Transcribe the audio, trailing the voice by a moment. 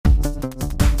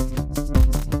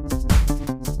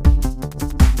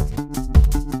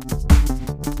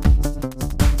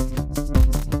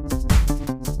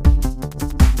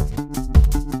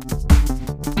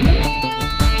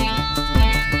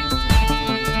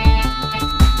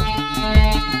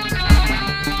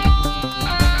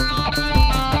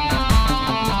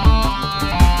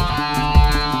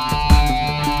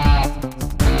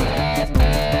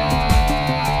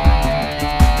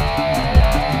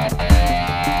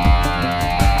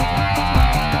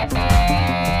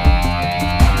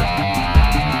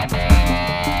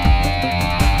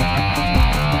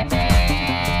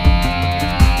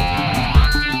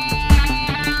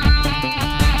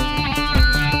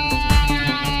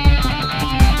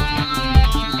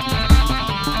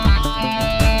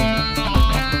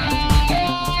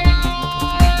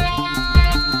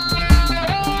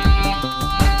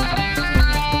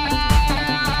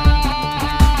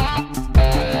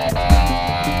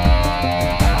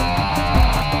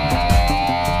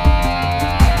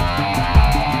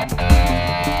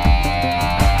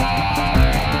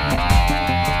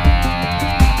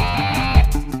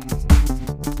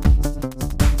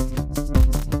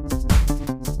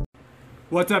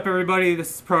What's up, everybody?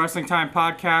 This is Pro Wrestling Time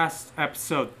Podcast,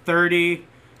 episode 30.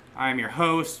 I'm your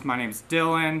host. My name is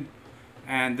Dylan.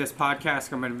 And this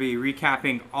podcast, I'm going to be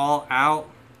recapping All Out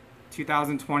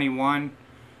 2021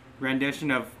 rendition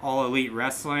of All Elite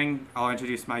Wrestling. I'll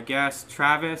introduce my guest,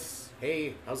 Travis.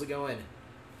 Hey, how's it going?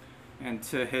 And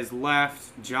to his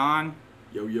left, John.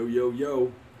 Yo, yo, yo,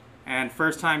 yo. And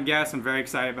first-time guest, I'm very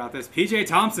excited about this, PJ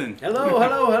Thompson. Hello,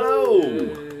 hello, hello.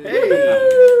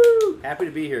 Hey. Happy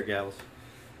to be here, gals.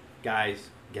 Guys,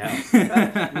 gals.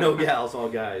 No gals, all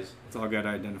guys. It's all good.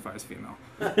 I identify as female.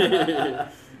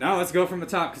 Now let's go from the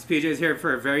top because PJ's here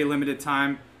for a very limited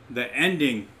time. The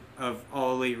ending of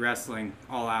All Elite Wrestling,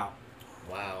 All Out.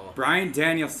 Wow. Bryan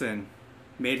Danielson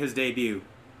made his debut,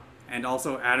 and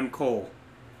also Adam Cole.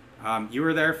 You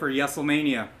were there for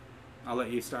WrestleMania. I'll let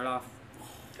you start off.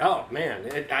 Oh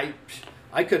man,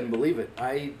 I couldn't believe it.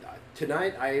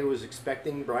 Tonight I was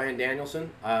expecting Bryan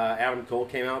Danielson. Adam Cole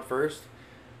came out first.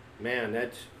 Man,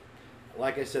 that's,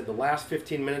 like I said, the last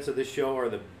 15 minutes of this show are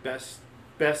the best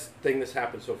thing that's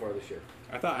happened so far this year.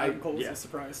 I thought Adam Cole was a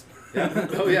surprise. Yeah.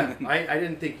 Oh yeah, I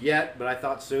didn't think yet, but I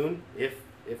thought soon, if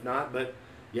not. But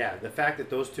yeah, the fact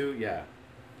that those two, yeah,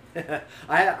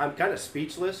 I'm kind of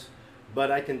speechless,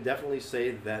 but I can definitely say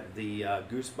that the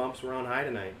goosebumps were on high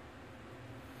tonight.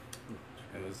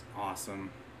 It was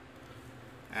awesome.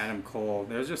 Adam Cole.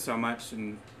 There's just so much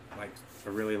in like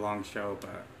a really long show,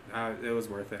 but it was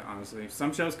worth it, honestly.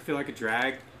 Some shows can feel like a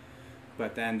drag,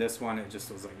 but then this one, it just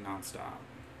was like nonstop.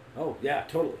 Oh yeah,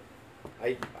 totally.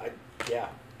 Yeah.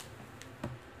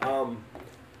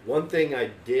 One thing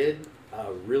I did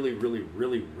really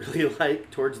like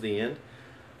towards the end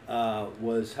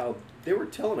was how they were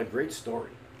telling a great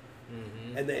story.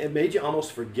 Mm-hmm. And it made you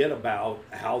almost forget about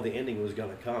how the ending was going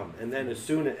to come. And then as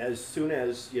soon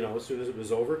as it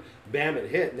was over, bam, it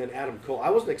hit. And then Adam Cole. I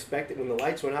wasn't expecting when the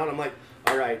lights went out. I'm like,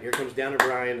 all right, here comes down to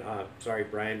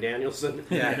Bryan Danielson.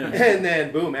 Yeah. And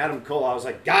then boom, Adam Cole. I was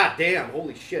like, God damn,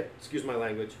 holy shit. Excuse my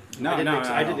language.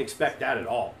 I didn't expect that at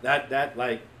all. That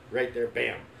like right there,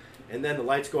 bam. And then the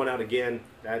lights going out again.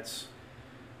 That's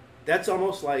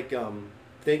almost like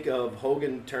think of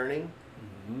Hogan turning.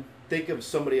 Mm-hmm. Think of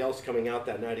somebody else coming out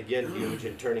that night again, huge,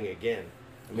 and turning again.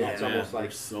 I mean, it's almost like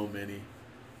there's so many.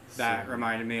 That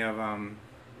reminded me of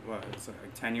what was it,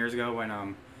 like 10 years ago when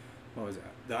what was it?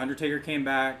 The Undertaker came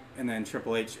back, and then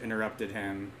Triple H interrupted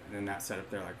him, and then that set up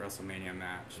their like WrestleMania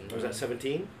match. Was that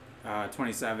 17?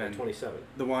 27. 27.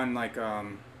 The one like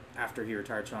after he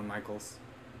retired, Shawn Michaels.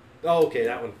 Oh, okay,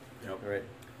 that one. Yep. All right.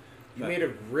 You made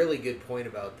a really good point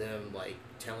about them like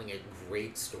telling a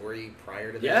great story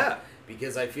prior to that. Yeah.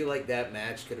 Because I feel like that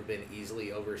match could have been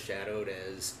easily overshadowed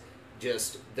as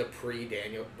just the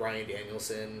Bryan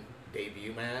Danielson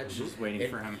debut match. Just waiting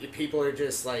for him. People are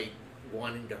just like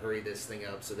wanting to hurry this thing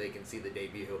up so they can see the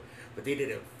debut. But they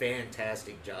did a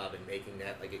fantastic job in making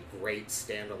that like a great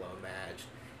standalone match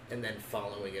and then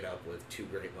following it up with two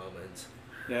great moments.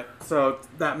 Yeah. So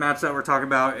that match that we're talking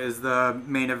about is the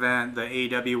main event, the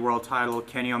AEW World Title.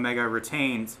 Kenny Omega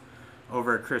retains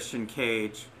over Christian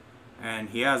Cage, and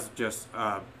he has just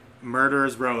a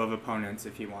murderer's row of opponents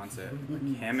if he wants it.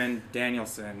 Like him and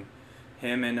Danielson,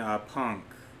 him and Punk.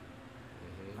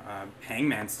 Mm-hmm.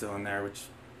 Hangman's still in there, which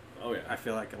I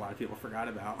feel like a lot of people forgot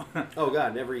about. Oh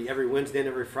God! And every Wednesday and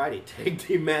every Friday, tag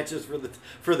team matches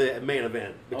for the main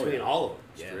event between all of them.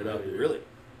 Yeah, straight up, really.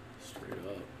 Straight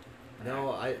up.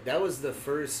 No, that was the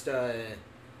first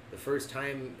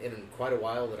time in quite a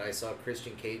while that I saw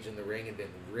Christian Cage in the ring and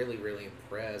been really, really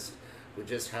impressed with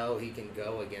just how he can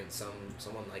go against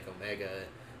someone like Omega,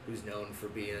 who's known for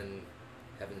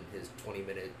having his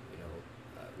 20-minute,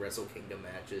 Wrestle Kingdom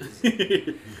matches,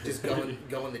 just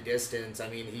going the distance. I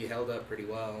mean, he held up pretty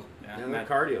well. Yeah, the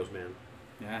cardio's, man.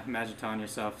 Yeah, imagine telling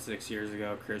yourself 6 years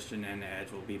ago, Christian and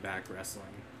Edge will be back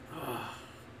wrestling.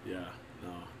 Yeah,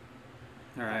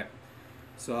 no. All right.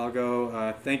 So I'll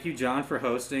go. Thank you, John, for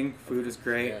hosting. Food is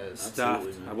great. Yes,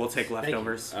 stuffed. I will take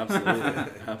leftovers.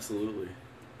 Absolutely. Absolutely.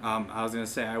 I was going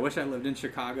to say, I wish I lived in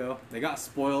Chicago. They got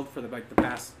spoiled for the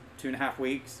past 2.5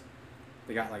 weeks.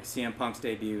 They got like CM Punk's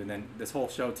debut, and then this whole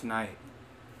show tonight.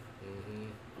 Mm-hmm.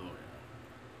 Oh,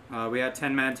 yeah. We had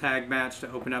 10-man tag match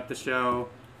to open up the show.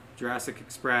 Jurassic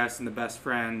Express and the Best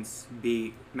Friends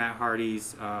beat Matt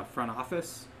Hardy's front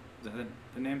office. Is that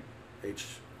the name?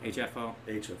 HFO.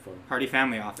 Hardy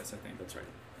Family Office, I think. That's right.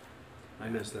 I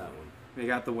missed that one. They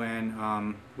got the win.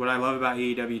 What I love about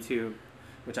AEW too,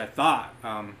 which I thought,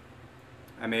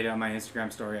 I made it on my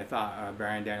Instagram story, I thought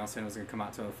Bryan Danielson was going to come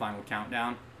out to the final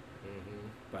countdown. Mm-hmm.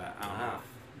 But I don't know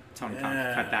if Tony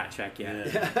Khan cut that check yet.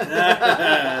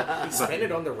 He spent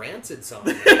it on the Rancid song.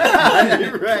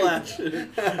 Right.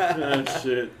 Oh,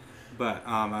 shit. But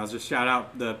I'll just shout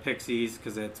out the Pixies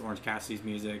because it's Orange Cassidy's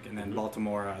music, and then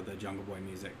Baltimore, the Jungle Boy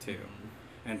music too.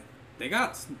 And they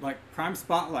got like prime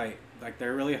spotlight. Like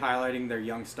they're really highlighting their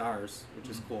young stars, which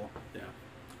is cool. Yeah.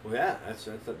 Well, yeah,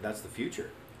 that's the future.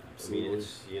 Absolutely. I mean,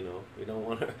 it's, you know, we don't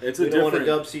want to. It's we a don't want a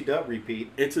different- dub C dub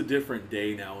repeat. It's a different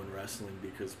day now in wrestling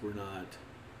because we're not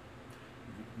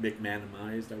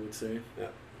McManamized, I would say. Yeah.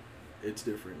 It's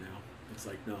different now. It's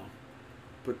like, no,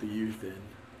 put the youth in.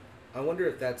 I wonder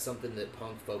if that's something that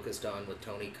Punk focused on with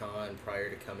Tony Khan prior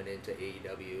to coming into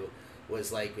AEW.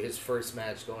 Was like his first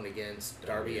match going against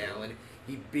Darby Allin.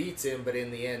 He beats him, but in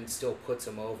the end still puts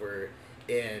him over.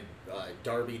 And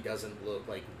Darby doesn't look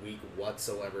like weak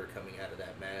whatsoever coming out of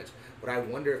that match. But I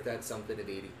wonder if that's something that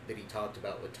he talked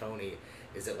about with Tony.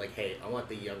 Is that like, hey, I want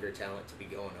the younger talent to be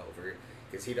going over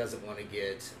because he doesn't want to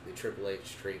get the Triple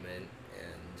H treatment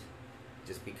and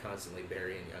just be constantly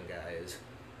burying young guys.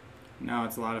 No,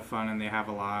 it's a lot of fun, and they have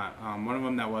a lot. One of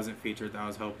them that wasn't featured that I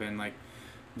was hoping, like,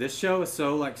 this show is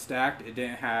so, like, stacked. It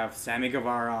didn't have Sammy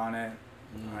Guevara on it.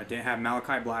 It didn't have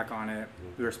Malachi Black on it.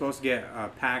 We were supposed to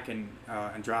get Pac and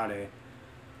Andrade,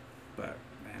 but,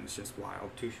 man, it's just wild.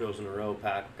 2 shows in a row,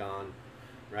 Pac gone,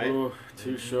 right? Oh,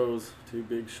 2 shows, 2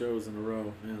 big shows in a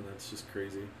row. Man, that's just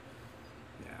crazy.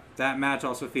 Yeah. That match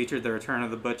also featured the return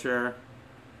of the Butcher,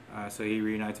 so he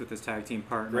reunites with his tag team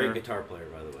partner. Great guitar player,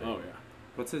 by the way. Oh, yeah.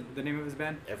 What's the name of his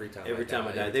band? Every time Every time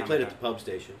I die. die, they time played I at the die. pub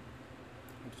station.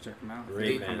 Have to check him out.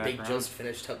 Great They, band. they Back just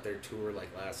finished up their tour like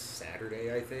last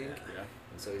Saturday, I think. Yeah.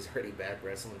 And so he's already back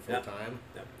wrestling full Yeah. time.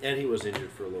 Yeah. And he was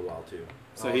injured for a little while too.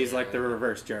 So Oh, he's yeah. like the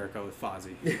reverse Jericho with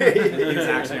Fozzy. He's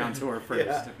actually on tour first.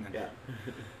 Yeah. and then- Yeah.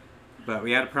 But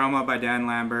we had a promo by Dan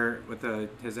Lambert with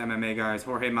his MMA guys,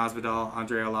 Jorge Masvidal,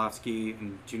 Andrei Arlovsky,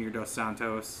 and Junior Dos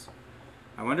Santos.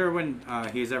 I wonder when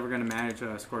he's ever going to manage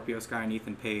Scorpio Sky and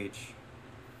Ethan Page.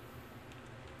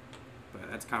 But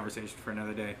that's a conversation for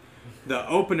another day. The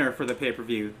opener for the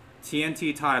pay-per-view,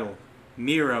 TNT title,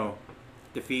 Miro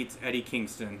defeats Eddie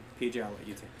Kingston. PJ, I'll let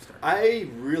you take the start. I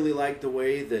really like the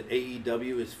way that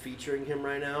AEW is featuring him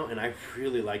right now, and I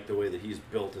really like the way that he's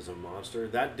built as a monster.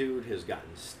 That dude has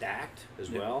gotten stacked as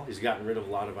Yeah. well. He's gotten rid of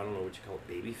a lot of, I don't know what you call it,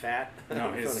 baby fat. No,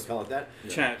 I'm trying his- to call it that.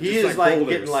 Chat, He just is like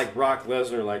boulders. getting like Brock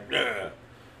Lesnar, like,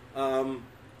 "Ugh."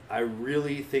 I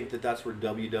really think that that's where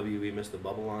WWE missed the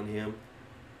bubble on him.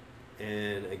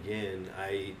 And again,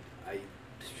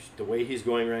 the way he's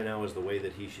going right now is the way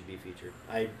that he should be featured.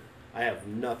 I have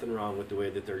nothing wrong with the way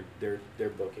that they're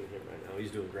booking him right now. He's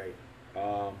doing great.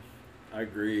 I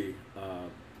agree.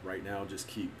 Right now, just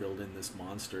keep building this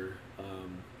monster.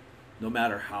 No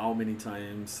matter how many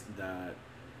times that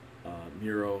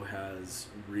Miro has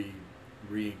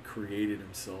recreated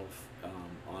himself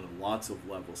on lots of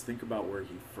levels. Think about where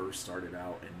he first started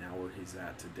out and now where he's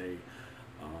at today.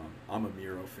 I'm a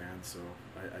Miro fan, so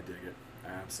I dig it. I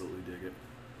absolutely dig it.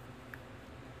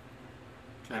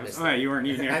 missed Oh, yeah, you weren't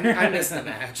even here. I missed the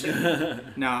match.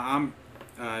 No,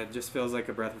 it just feels like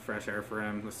a breath of fresh air for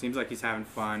him. It seems like he's having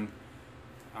fun.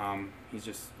 He's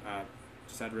just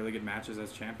had really good matches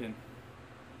as champion.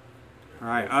 All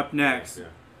right, up next, Yeah.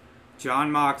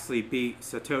 Jon Moxley beat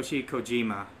Satoshi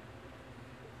Kojima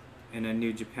in a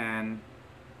New Japan,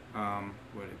 what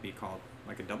would it be called?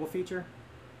 Like a double feature?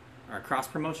 Or a cross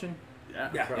promotion? Yeah,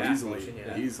 easily, promotion,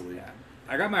 yeah. easily. Yeah.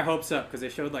 I got my hopes up because they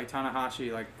showed like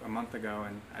Tanahashi like a month ago,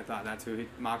 and I thought that's who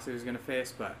Moxley was going to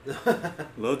face. But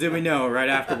little did we know, right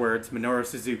afterwards, Minoru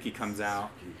Suzuki comes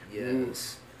out.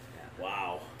 Yes.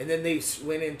 Wow. And then they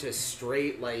went into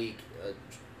straight like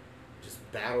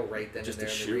just battle right then Just and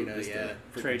a there in the shoot, arena. just Yeah.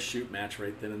 a freaking shoot match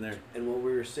right then and there. And what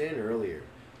we were saying earlier,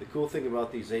 the cool thing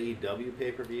about these AEW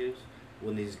pay-per-views,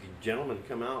 when these gentlemen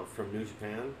come out from New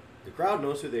Japan, the crowd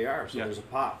knows who they are, so Yeah. there's a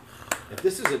pop. If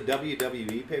this is a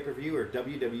WWE pay-per-view or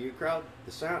WWE crowd,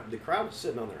 the crowd is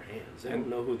sitting on their hands. They don't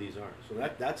know who these are. So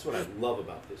that's what I love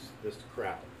about this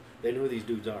crowd. They know who these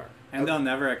dudes are. And they'll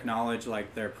never acknowledge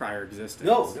like their prior existence.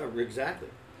 No, exactly.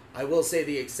 I will say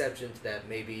the exception to that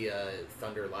may be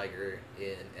Thunder Liger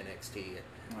in NXT.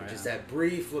 Oh, Which yeah. is that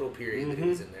brief little period that he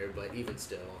was in there, but even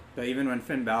still. But even when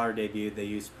Finn Balor debuted, they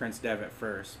used Prince Dev at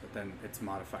first, but then it's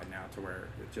modified now to where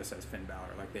it just says Finn Balor,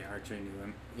 like they actually knew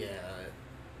him. Yeah.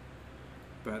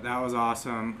 But that was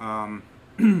awesome.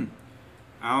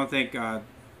 I don't think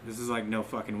this is like no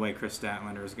fucking way Chris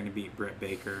Statlander is going to beat Britt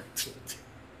Baker.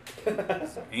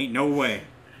 Ain't no way.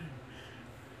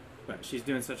 But she's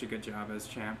doing such a good job as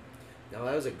champ. No,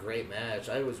 that was a great match.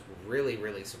 I was really,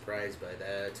 really surprised by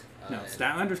that. No, And-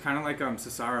 Statlander's kind of like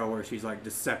Cesaro, where she's like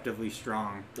deceptively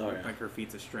strong. Oh, yeah. Like her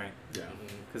feats of strength. Yeah.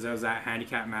 Because there was that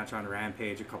handicap match on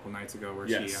Rampage a couple nights ago where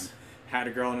she Yes. had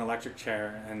a girl in an electric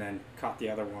chair and then caught the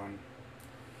other one.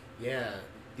 Yeah,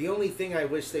 The only thing I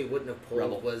wish they wouldn't have pulled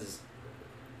Rebel. was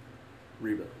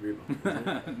Reba.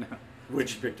 No.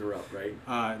 Which picked her up, right?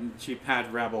 She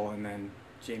had Rebel and then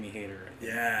Jamie Hayter.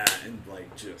 Yeah, and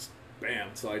like just bam.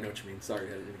 So I know what you mean. Sorry,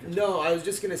 I didn't catch No, I was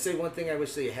just gonna say one thing I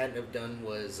wish they hadn't have done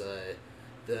was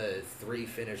the 3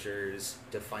 finishers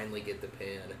to finally get the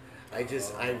pin. I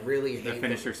really hate The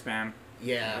finisher spam.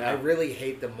 Yeah, I really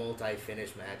hate the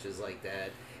multi-finish matches like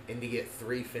that, and to get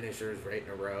 3 finishers right in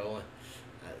a row,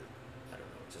 I don't know,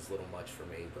 it's just a little much for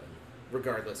me. But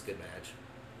regardless, good match.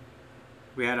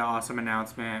 We had an awesome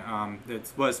announcement.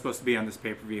 It was supposed to be on this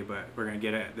pay-per-view, but we're going to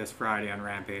get it this Friday on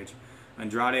Rampage.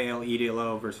 Andrade El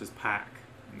Idolo versus Pac.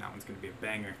 And that one's going to be a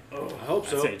banger. Oh, I hope I'd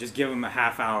so. say just give him a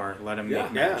half hour. Let him make Yeah,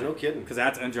 magic. no kidding. Because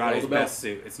that's Andrade's Hold the belt. best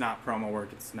suit. It's not promo work.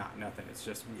 It's not nothing. It's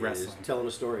just He is wrestling. telling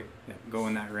a story. Yeah, go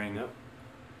in that ring. Yep.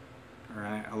 All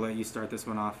right, I'll let you start this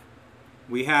one off.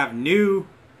 We have new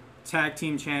tag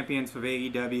team champions of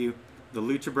AEW. The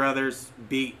Lucha Brothers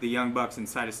beat the Young Bucks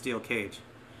inside a steel cage.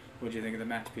 What do you think of the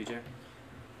match, PJ?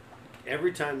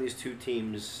 Every time these two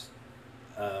teams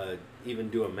even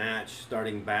do a match,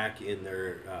 starting back in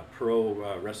their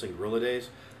pro wrestling guerrilla days,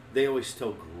 they always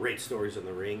tell great stories in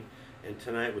the ring. And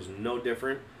tonight was no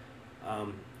different.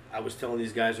 I was telling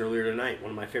these guys earlier tonight, one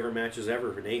of my favorite matches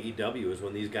ever in AEW is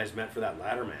when these guys met for that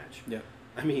ladder match. Yep.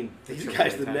 I mean, these These are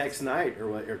guys great the times. next night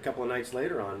or a couple of nights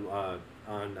later on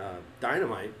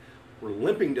Dynamite were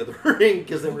limping to the ring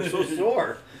because they were so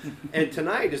sore. And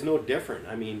tonight is no different.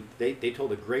 I mean, they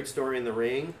told a great story in the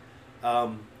ring.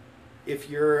 If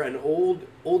you're an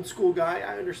old school guy,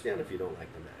 I understand if you don't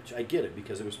like the match. I get it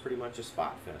because it was pretty much a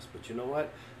spot fest. But you know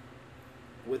what?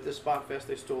 With this spot fest,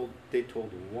 they told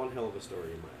one hell of a story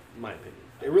in my opinion.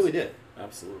 They really did.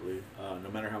 Absolutely. No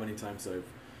matter how many times I've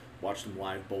watched them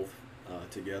live, both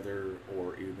together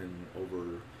or even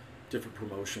over different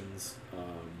promotions,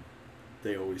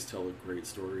 they always tell a great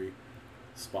story.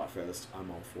 Spotfest, I'm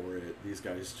all for it. These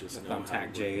guys just The know how to thumbtack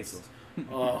work Jays. themselves.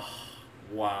 Oh,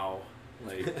 wow!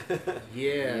 Like,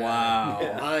 Yeah.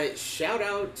 Wow. Shout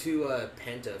out to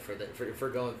Penta for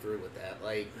going through with that.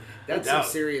 Like, that's No some doubt.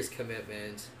 serious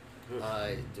commitment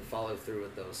to follow through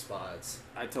with those spots.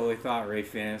 I totally thought Ray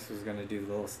Phoenix was going to do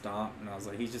the little stomp, and I was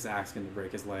like, he's just asking to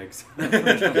break his legs.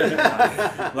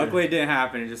 Luckily, it didn't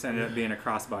happen. It just ended up being a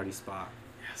crossbody spot.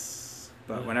 yes.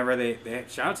 But whenever they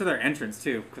shout out to their entrance,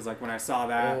 too, because like when I saw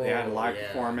that, they had a live yeah.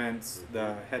 performance,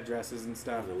 the headdresses and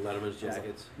stuff. The Letterman's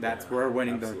jackets. That's Yeah, we're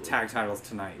winning absolutely. the tag titles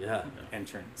tonight. Yeah.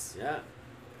 Entrance. Yeah.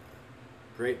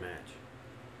 Great match.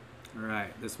 All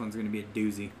right, this one's going to be a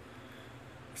doozy.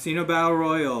 Casino Battle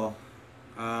Royal.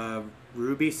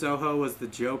 Ruby Soho was the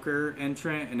Joker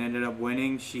entrant and ended up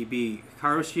winning. She beat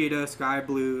Hikaru Shida, Sky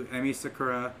Blue, Emi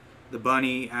Sakura, The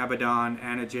Bunny, Abaddon,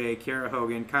 Anna Jay, Kiera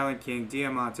Hogan, Kylan King,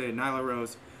 Diamante, Nyla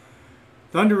Rose,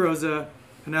 Thunder Rosa,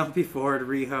 Penelope Ford,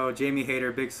 Riho, Jamie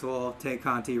Hayter, Big Swole, Tay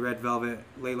Conti, Red Velvet,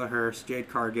 Layla Hirsch, Jade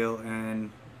Cargill,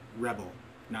 and Rebel.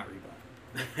 Not Reba.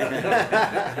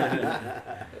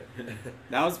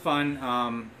 That was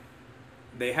fun.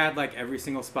 They had like every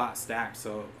single spot stacked,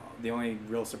 so the only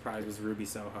real surprise was Ruby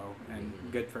Soho, and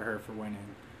good for her for winning.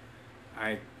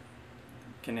 I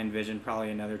can envision probably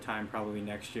another time, probably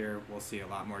next year, we'll see a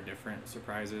lot more different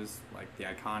surprises, like the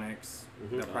Iconics.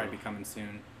 They'll probably be coming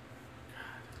soon.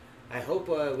 I hope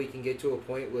we can get to a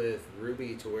point with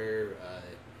Ruby to where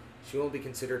she won't be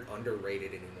considered underrated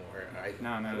anymore. No.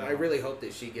 I really hope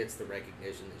that she gets the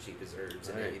recognition that she deserves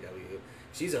in Right. AEW.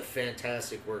 She's a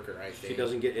fantastic worker, I think. She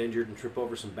doesn't get injured and trip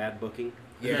over some bad booking.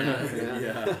 Yeah.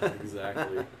 Yeah,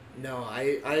 exactly. No,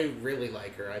 I really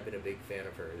like her. I've been a big fan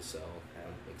of hers, so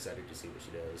I'm excited to see what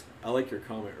she does. I like your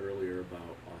comment earlier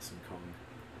about Awesome Kong.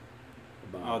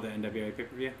 Oh, About the NWA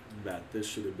pay-per-view? that this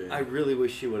should have been. I really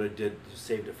wish she would have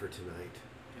saved it for tonight.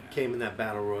 Yeah. Came in that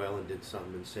battle royal and did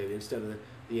something and saved it instead of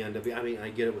the NWA. I mean, I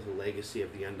get it with the legacy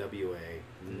of the NWA.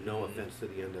 No offense to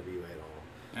the NWA at all.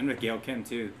 And with Gail Kim,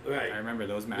 too. Right. I remember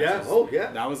those matches. Yeah. Oh,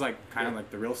 yeah. That was like kind of Yeah.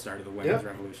 like the real start of the women's Yeah.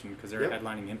 revolution, because they were Yeah.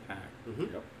 headlining Impact. Mm-hmm.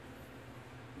 Yep.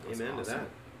 That's Amen awesome. to that.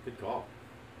 Good call.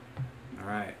 All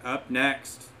right, up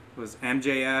next was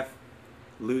MJF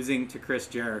losing to Chris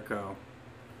Jericho,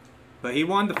 but he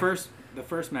won the first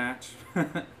match.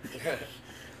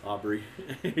 Aubrey.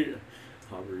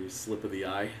 Aubrey's slip of the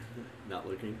eye, not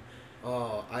looking.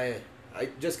 Oh, I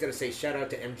just gotta say, shout out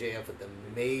to MJF with the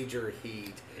major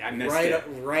heat. I missed right it. Up,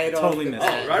 right I off totally the missed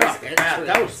bat. it. Right His off the bat,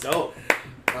 that was entrance. dope.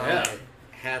 Yeah.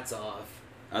 Hats off.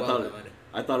 I Well thought done.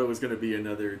 I thought it was going to be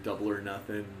another Double or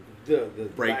Nothing The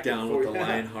breakdown back with and the forth.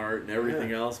 Lionheart and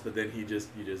everything Yeah. else, but then you just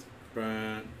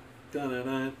dun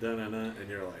dun dun, and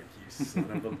you're like, you son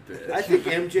of a bitch. I think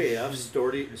MJF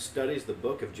studies the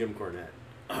book of Jim Cornette.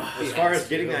 As far as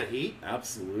getting that heat.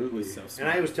 Absolutely. So And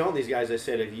smart. I was telling these guys, I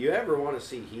said, if you ever want to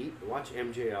see heat, watch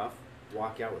MJF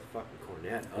walk out with fucking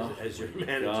Cornette as your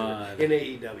manager God. in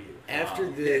AEW. After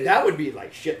And the, that would be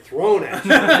like shit thrown at you.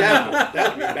 That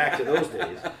would be back to those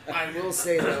days. I will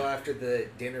say though, after the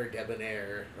dinner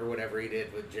debonair or whatever he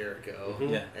did with Jericho,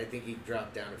 Mhm. Yeah. I think he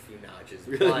dropped down a few notches.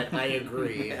 Really? But I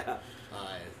agree, Yeah.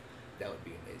 that would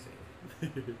be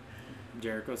amazing.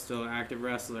 Jericho's still an active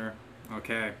wrestler.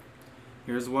 Okay.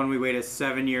 Here's one we waited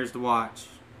 7 years to watch.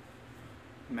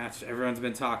 Match everyone's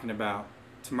been talking about.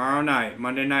 Tomorrow night,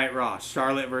 Monday Night Raw,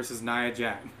 Charlotte versus Nia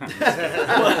Jax.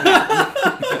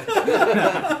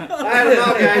 I don't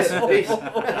know, guys. Peace.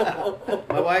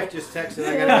 My wife just texted.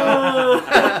 I gotta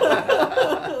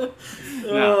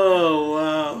Oh,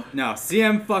 wow. No,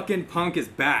 CM fucking Punk is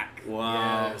back.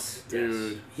 Wow. Yes,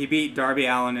 Dude. He beat Darby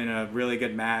Allin in a really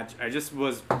good match. I just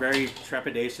was very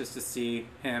trepidatious to see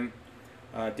him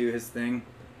do his thing.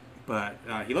 But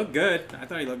he looked good. I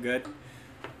thought he looked good.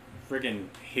 Friggin'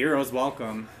 heroes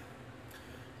welcome.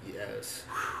 Yes.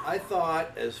 I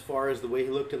thought, as far as the way he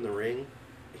looked in the ring,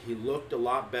 he looked a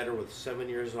lot better with 7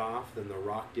 years off than The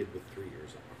Rock did with 3 years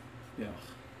off. Yeah.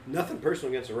 Nothing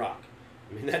personal against The Rock.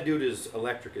 I mean, that dude is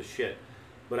electric as shit.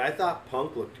 But I thought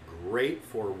Punk looked great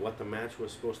for what the match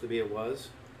was supposed to be. It was.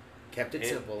 Kept it And-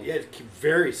 simple. Yeah, it's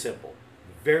very simple.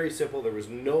 Very simple. There was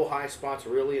no high spots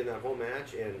really in that whole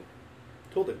match, and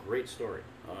told a great story.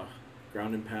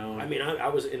 Ground and pound. I mean, I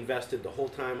was invested the whole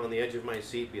time on the edge of my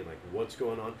seat, being like, what's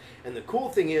going on? And the cool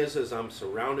thing is I'm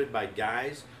surrounded by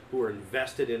guys who are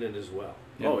invested in it as well.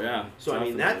 Oh, yeah. So, I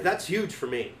mean, Definitely. that's huge for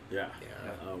me. Yeah.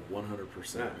 Yeah.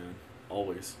 100%, Yeah. man.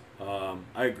 Always.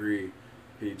 I agree,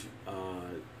 Paige.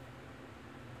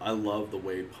 I love the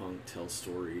way Punk tells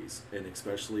stories, and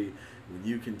especially when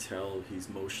you can tell he's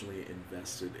emotionally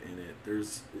invested in it.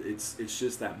 It's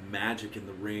just that magic in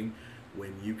the ring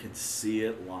when you can see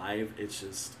it live. It's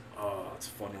just it's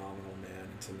phenomenal, man.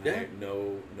 And tonight,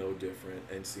 no different.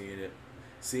 And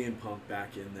seeing Punk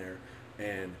back in there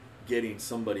and getting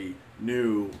somebody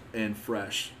new and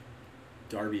fresh,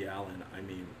 Darby Allin. I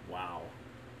mean, wow.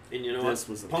 And you know This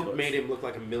was a what? Punk push. made him look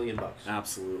like $1 million.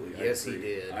 Absolutely. I Yes, he agree.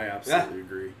 did. I absolutely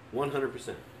agree.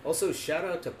 100%. Also, shout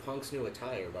out to Punk's new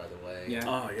attire, by the way. Yeah.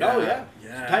 Oh, Oh, yeah.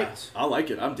 Yeah. Tights. I like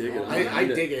it. I'm digging it. I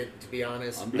dig it, to be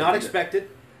honest. I'm Not digging it. expected.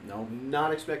 No.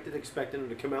 Not expected. Expecting him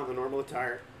to come out in the normal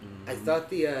attire. I thought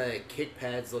the kick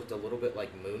pads looked a little bit like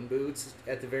moon boots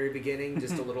at the very beginning,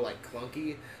 just a little like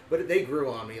clunky, but they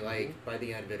grew on me. Like by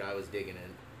the end of it, I was digging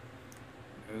it.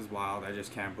 It was wild. I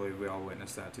just can't believe we all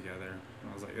witnessed that together.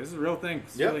 I was like, this is a real thing.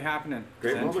 It's Yep. really happening.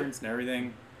 Great His moment. entrance and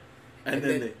everything. And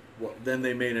And then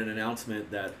they made an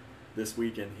announcement that this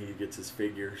weekend he gets his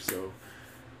figure. So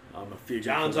I'm a figure.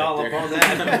 John's collector. all up on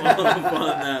that. I'm all up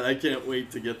on that. I can't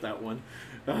wait to get that one.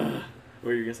 What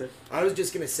were you gonna say? I was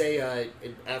just gonna say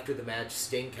after the match,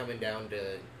 Sting coming down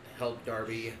to help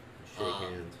Darby Shake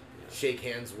hands. shake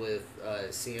hands with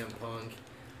CM Punk.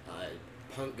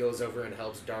 Punk goes over and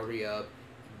helps Darby up,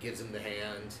 gives him the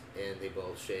hand, and they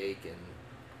both shake, and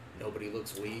nobody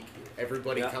looks weak.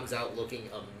 Everybody Yeah. comes out looking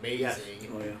amazing.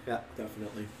 Oh yeah, Yeah.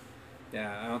 definitely.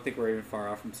 Yeah, I don't think we're even far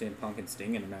off from seeing Punk and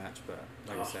Sting in a match, but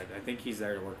like I Oh. said, I think he's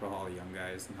there to work with all the young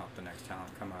guys and help the next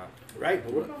talent come up. Right,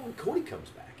 but what about when Cody comes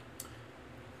back?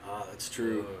 That's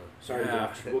true. Sorry, Yeah.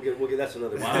 Josh. We'll get that's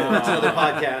another Wow. that's another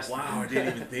podcast. Wow, I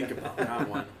didn't even think about that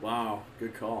one. Wow,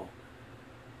 good call.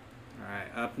 All right,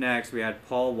 up next we had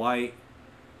Paul White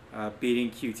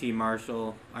beating QT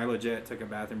Marshall. I legit took a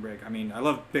bathroom break. I mean, I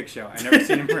love Big Show. I never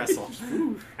seen him wrestle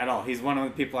at all. He's one of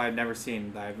the people I've never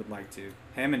seen that I would like to.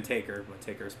 Him and Taker, but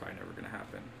Taker's probably never going to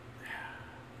happen.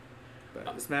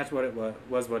 But this match, what it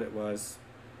was what it was.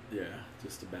 Yeah,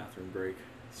 just a bathroom break,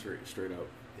 straight up.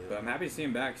 But I'm happy to see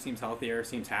him back. Seems healthier.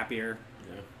 Seems happier.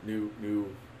 Yeah,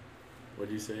 new. What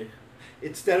do you say?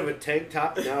 Instead of a tank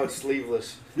top, now it's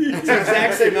sleeveless. It's the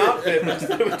exact same outfit, but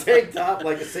instead of a tank top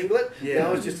like a singlet,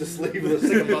 now it's just a sleeveless,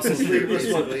 It's like a muscle sleeveless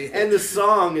sleeve, one. basically. And the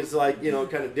song is like,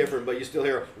 kind of different, but you still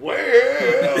hear, well.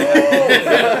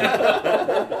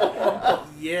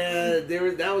 Yeah,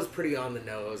 that was pretty on the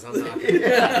nose. I'm not gonna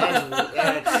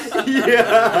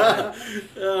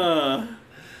Yeah.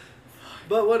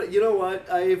 But what, you know what?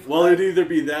 Well, it'd either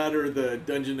be that or the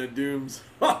Dungeon of Dooms.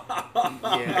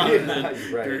 Yeah,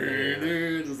 you're right.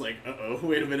 It's like,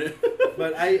 wait a minute.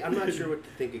 But I'm not sure what to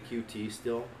think of QT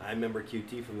still. I remember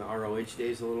QT from the ROH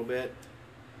days a little bit.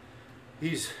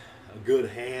 He's a good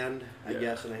hand, I Yeah.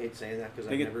 guess, and I hate saying that because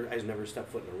Think I've never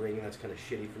stepped foot in the ring, and that's kind of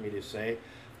shitty for me to say.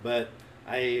 But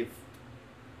he's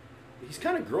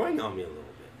kind of growing on me a little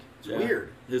bit. It's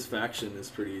weird. His faction is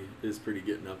pretty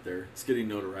getting up there. It's getting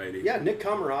notoriety. Yeah, Nick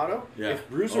Camarado. Yeah. If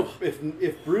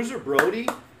Bruiser Brody,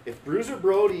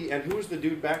 and who was the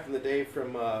dude back in the day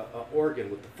from Oregon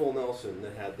with the full Nelson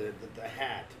that had the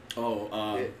hat?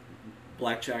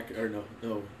 Blackjack or no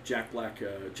Jack Black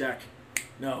Jack.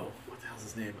 No, what the hell's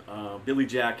his name? Billy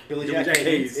Jack. Billy Jack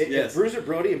Hayes. If Yes. Bruiser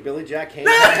Brody and Billy Jack Hayes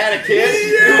had a kid,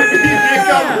 it would be Nick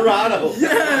Camarado.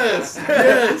 Yes.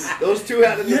 Yes. Those two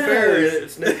had an affair.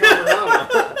 It's Nick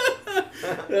Camarado.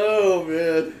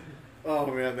 Oh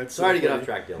man, that's Sorry to so get funny. off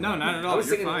track, Dylan. No, not at all. I was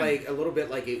You're thinking fine. like a little bit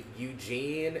like a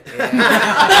Eugene, and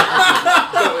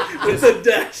With a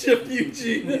dash of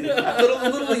Eugene. a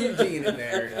little Eugene in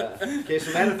there. Okay,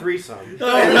 so they had a threesome.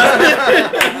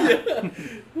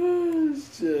 Oh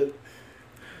shit.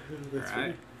 All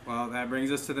right. Well, that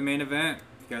brings us to the main event.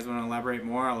 If you guys want to elaborate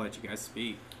more, I'll let you guys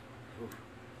speak.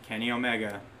 Kenny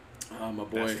Omega, My boy.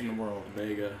 best in the world.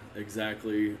 Omega,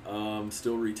 exactly.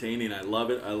 Still retaining. I love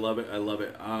it.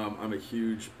 I'm a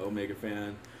huge Omega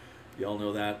fan. Y'all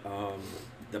know that.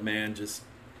 The man just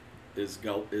is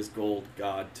gold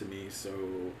god to me. So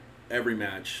every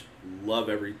match, love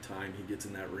every time he gets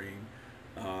in that ring.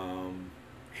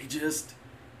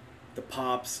 The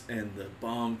pops and the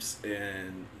bumps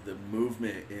and the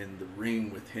movement in the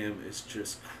ring with him is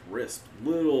just crisp.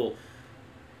 Little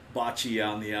botchy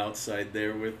on the outside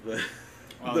there with the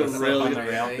The rail. on the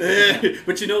rail.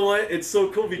 But you know what? It's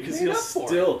so cool because made he'll up for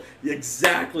still he'll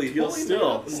Totally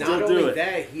still made up. Not do only it.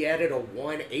 that, he added a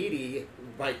 180,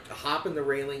 like hopping the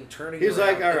railing, turning. He's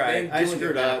around, like, all and right, then I doing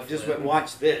screwed the up. Just backflip. went,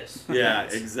 watch this. Yeah,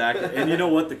 exactly. And you know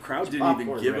what? The crowd It's didn't even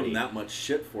popcorn give ready. him that much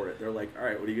shit for it. They're like, all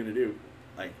right, what are you gonna do?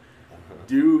 Like, Uh-huh.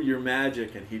 do your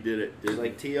magic, and he did it. He's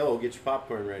like, T.O., get your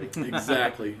popcorn ready.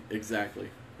 exactly.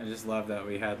 I just love that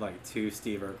we had like 2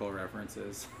 Steve Urkel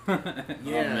references. Yeah.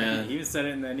 man. He even said it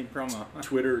in the ending promo.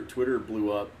 Twitter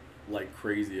blew up like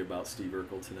crazy about Steve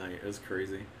Urkel tonight. It was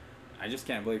crazy. I just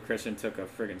can't believe Christian took a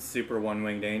friggin' super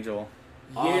one-winged angel.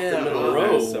 Off the Yeah, middle Oh, row.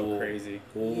 that was so crazy.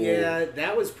 Yeah,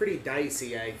 that was pretty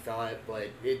dicey, I thought, but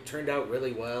it turned out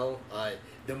really well.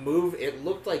 The move, it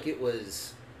looked like it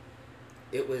was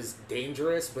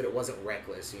dangerous, but it wasn't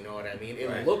reckless. You know what I mean? It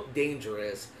Right. looked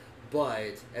dangerous,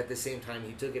 but at the same time,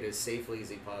 he took it as safely as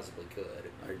he possibly could.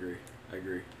 I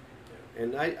agree.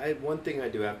 And I one thing I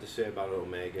do have to say about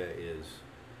Omega is,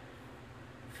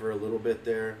 for a little bit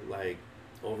there, like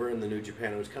over in the New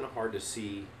Japan, it was kind of hard to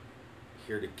see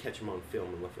here to catch him on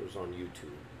film unless it was on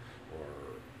YouTube or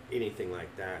anything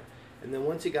like that. And then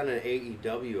once he got into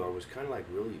AEW, I was kind of like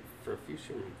really, for a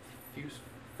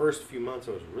first few months,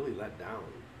 I was really let down.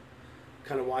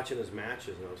 Kind of watching his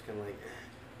matches, and I was kind of like,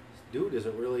 this dude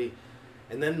isn't really.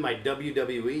 And then my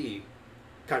WWE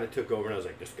kind of took over, and I was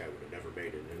like, this guy would have never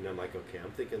made it. And I'm like, okay,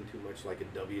 I'm thinking too much like a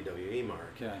WWE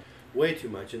mark. Yeah. Way too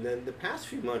much. And then the past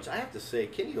few months, I have to say,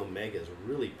 Kenny Omega has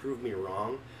really proved me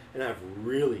wrong, and I've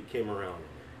really came around on him.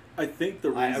 I think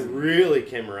the I reason really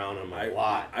came around on him a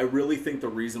lot. I really think the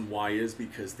reason why is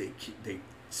because they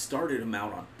started him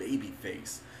out on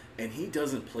babyface, and he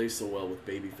doesn't play so well with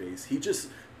babyface. He just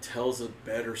tells a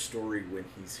better story when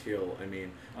he's heel. I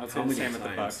mean, I'll how say the many same with the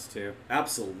times? Bucks too.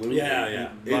 Absolutely. Yeah,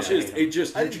 yeah. It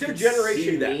just I you think their can generation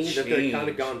see that me that they're kind of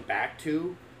change. gone back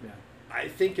to, Yeah. I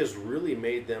think has really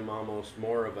made them almost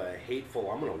more of a hateful,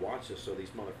 I'm going to watch this so these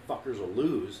motherfuckers will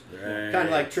lose. Right. Kind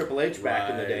of like Triple H back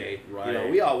in the day. Right. You know,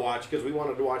 we all watched because we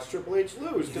wanted to watch Triple H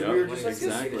lose because Yep, we were just like,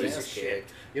 exactly. this piece of shit.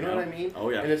 You know Yep. what I mean? Oh,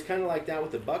 yeah. And it's kind of like that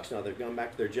with the Bucks now. They've gone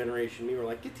back to their generation. Me, we're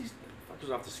like, get these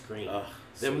fuckers off the screen. Ugh,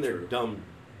 Them and their true. dumb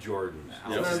Jordans.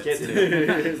 Yeah. Just Outfits,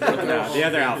 kidding. No, the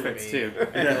other Go home outfits heat. too.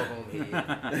 Go home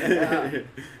heat.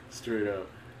 Straight up.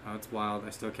 Oh, it's wild. I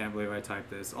still can't believe I typed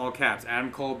this. All caps.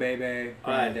 Adam Cole, Bebe,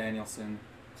 Brian Danielson.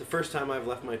 It's the first time I've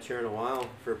left my chair in a while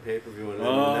for a pay-per-view, and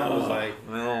that was like,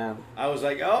 man. I was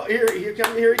like, oh, here he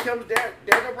comes,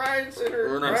 Daniel Bryanson, or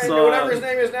We're not Bryan, saw whatever it. his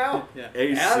name is now. Yeah.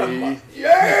 AC. Adam,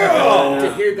 yeah! Oh,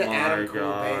 To hear the my Adam Cole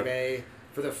God. baby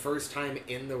for the first time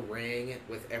in the ring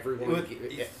with everyone,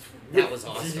 With- that was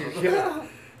awesome.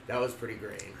 That was pretty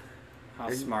great. How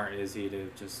smart is he to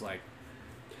just like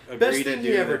agree Best to thing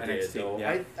do he ever the did, NXT? though.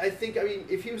 Yeah. I think,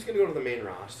 if he was going to go to the main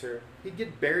roster, he'd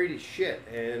get buried as shit,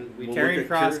 and we Well, Karrion look at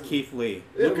Cross, Kieran- Keith Lee.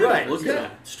 Look right, at look yeah. at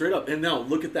that. Straight up. And now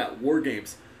look at that War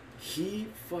Games. He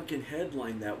fucking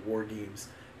headlined that War Games.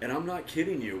 And I'm not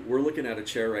kidding you. We're looking at a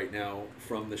chair right now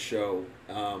from the show.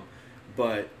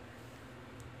 But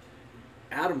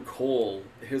Adam Cole,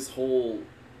 his whole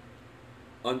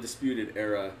Undisputed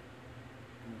Era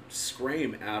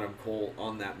scream Adam Cole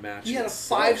on that match. He had a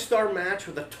itself. 5-star match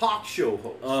with a talk show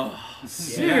host. Oh, Pat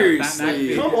seriously.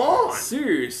 McAfee. Come on.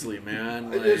 Seriously,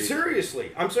 man.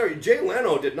 Seriously. I'm sorry, Jay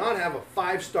Leno did not have a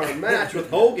 5-star match with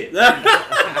Hogan.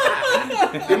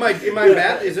 Am I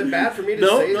bad? Is it bad for me to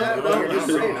say that? No, I'm just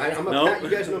saying. I'm a no. Pat, you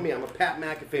guys know me. I'm a Pat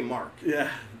McAfee mark. Yeah.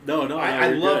 No, I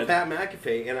you're love good. Pat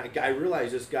McAfee, and I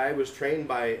realized this guy was trained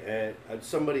by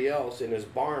somebody else in his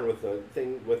barn with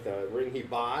a ring he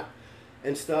bought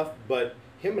and stuff. But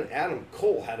him and Adam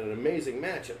Cole had an amazing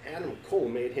match, and Adam Cole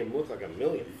made him look like $1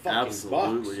 million fucking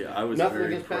Absolutely, bucks. I was Nothing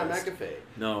very against impressed. Pat McAfee.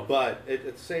 No. But at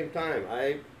the same time,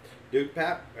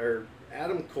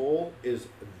 Adam Cole is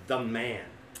the man.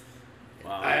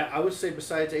 Wow. I would say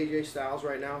besides AJ Styles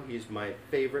right now, he's my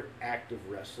favorite active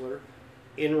wrestler.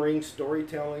 In-ring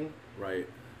storytelling. Right.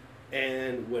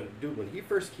 And when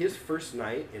his first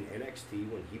night in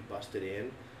NXT, when he busted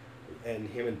in, and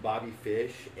him and Bobby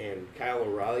Fish and Kyle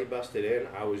O'Reilly busted in,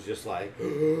 I was just like,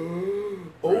 oh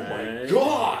my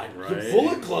God, the Right.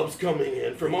 Bullet Club's coming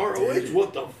in from ROH.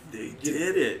 What the? They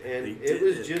did it. And They it did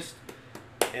was it. just,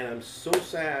 and I'm so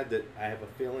sad that I have a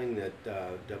feeling that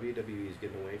WWE is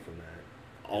getting away from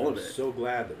that. All And of I'm it. so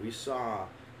glad that we saw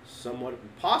somewhat,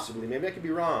 possibly, maybe I could be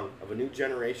wrong, of a new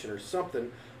generation or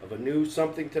something, of a new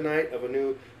something tonight, of a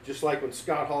new, just like when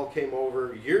Scott Hall came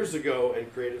over years ago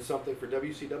and created something for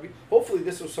WCW. Hopefully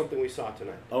this was something we saw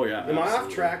tonight. Oh yeah. Am I off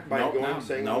absolutely. track by Nope,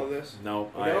 saying nope, all this?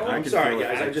 No, No? I I'm can sorry, feel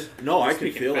guys, it. I just I can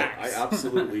speaking feel facts. it. I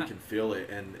absolutely can feel it.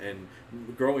 And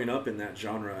growing up in that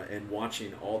genre and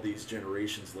watching all these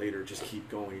generations later just keep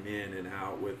going in and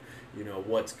out with,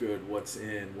 what's good, what's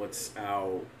in, what's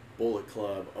out. Bullet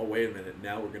Club. Oh, wait a minute.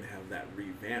 Now we're going to have that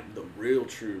revamp, the real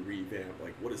true revamp.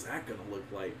 Like, what is that going to look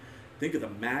like? Think of the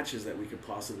matches that we could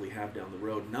possibly have down the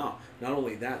road. No, not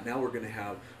only that, now we're going to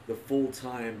have the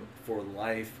full-time for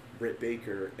life Britt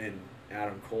Baker and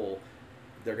Adam Cole.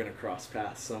 They're going to cross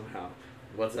paths somehow.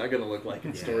 What's that going to look like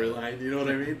in storyline? You know what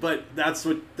I mean? But that's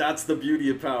the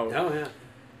beauty of how Oh, yeah.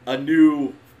 a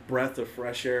new breath of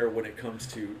fresh air when it comes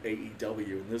to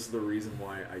AEW, and this is the reason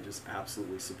why I just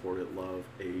absolutely support it. Love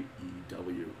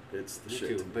AEW. It's the Me shit.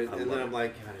 too. to me. But, I and love then it. I'm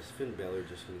like, God, is Finn Balor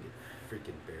just going to get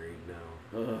freaking buried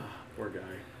now? Ugh, poor guy.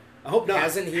 I hope not.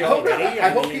 Hasn't he I hope not. already? I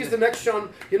I hope mean- he's the next Shawn.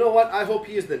 You know what? I hope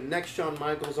he is the next Shawn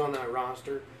Michaels on that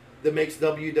roster that makes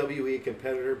WWE a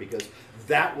competitor, because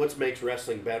that what makes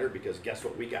wrestling better. Because guess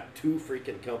what? We got 2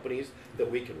 freaking companies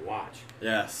that we can watch.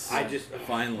 Yes. I just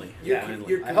finally. You're- finally.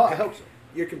 you're- I hope so.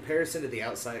 Your comparison to the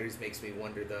Outsiders makes me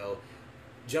wonder, though.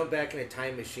 Jump back in a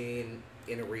time machine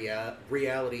in a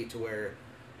reality to where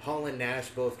Hall and Nash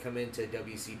both come into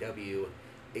WCW,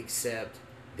 except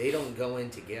they don't go in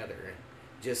together.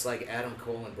 Just like Adam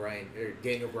Cole and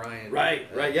Daniel Bryan. Right.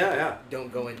 Yeah.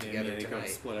 Don't go in together they got tonight.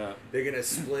 split up. They're going to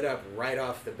split up right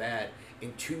off the bat,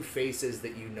 and 2 faces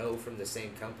that you know from the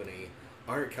same company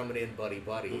aren't coming in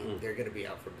buddy-buddy. Mm-mm. They're going to be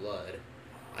out for blood.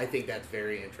 I think that's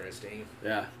very interesting.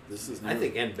 Yeah, this is new. I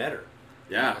think and better.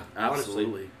 Yeah, Honestly.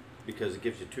 absolutely. Because it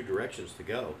gives you 2 directions to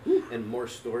go and more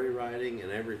story writing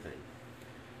and everything.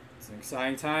 It's an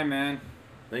exciting time, man.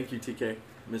 Thank you, TK,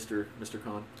 Mr.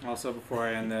 Khan. Also, before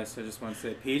I end this, I just want to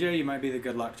say, PJ, you might be the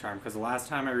good luck charm, because the last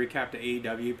time I recapped the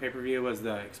AEW pay-per-view was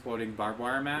the exploding barbed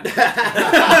wire match.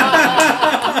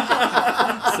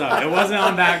 So it wasn't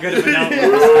on that good of a note.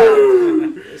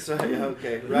 So yeah,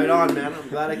 okay, right on, man. I'm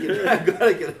glad I can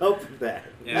help with that.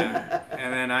 Yeah,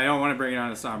 and then I don't want to bring it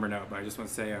on a somber note, but I just want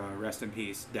to say rest in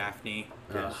peace, Daphne.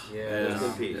 Yes. Yeah, rest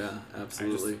in peace. Yeah,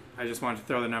 absolutely. I just wanted to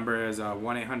throw the number as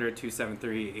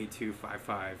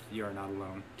 1-800-273-8255. You are not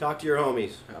alone. Talk to your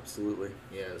homies. Absolutely.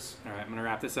 Yes. All right, I'm going to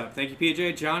wrap this up. Thank you,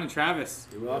 PJ, John, and Travis.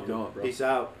 You're welcome. You know it, bro. Peace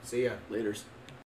out. See ya. Laters.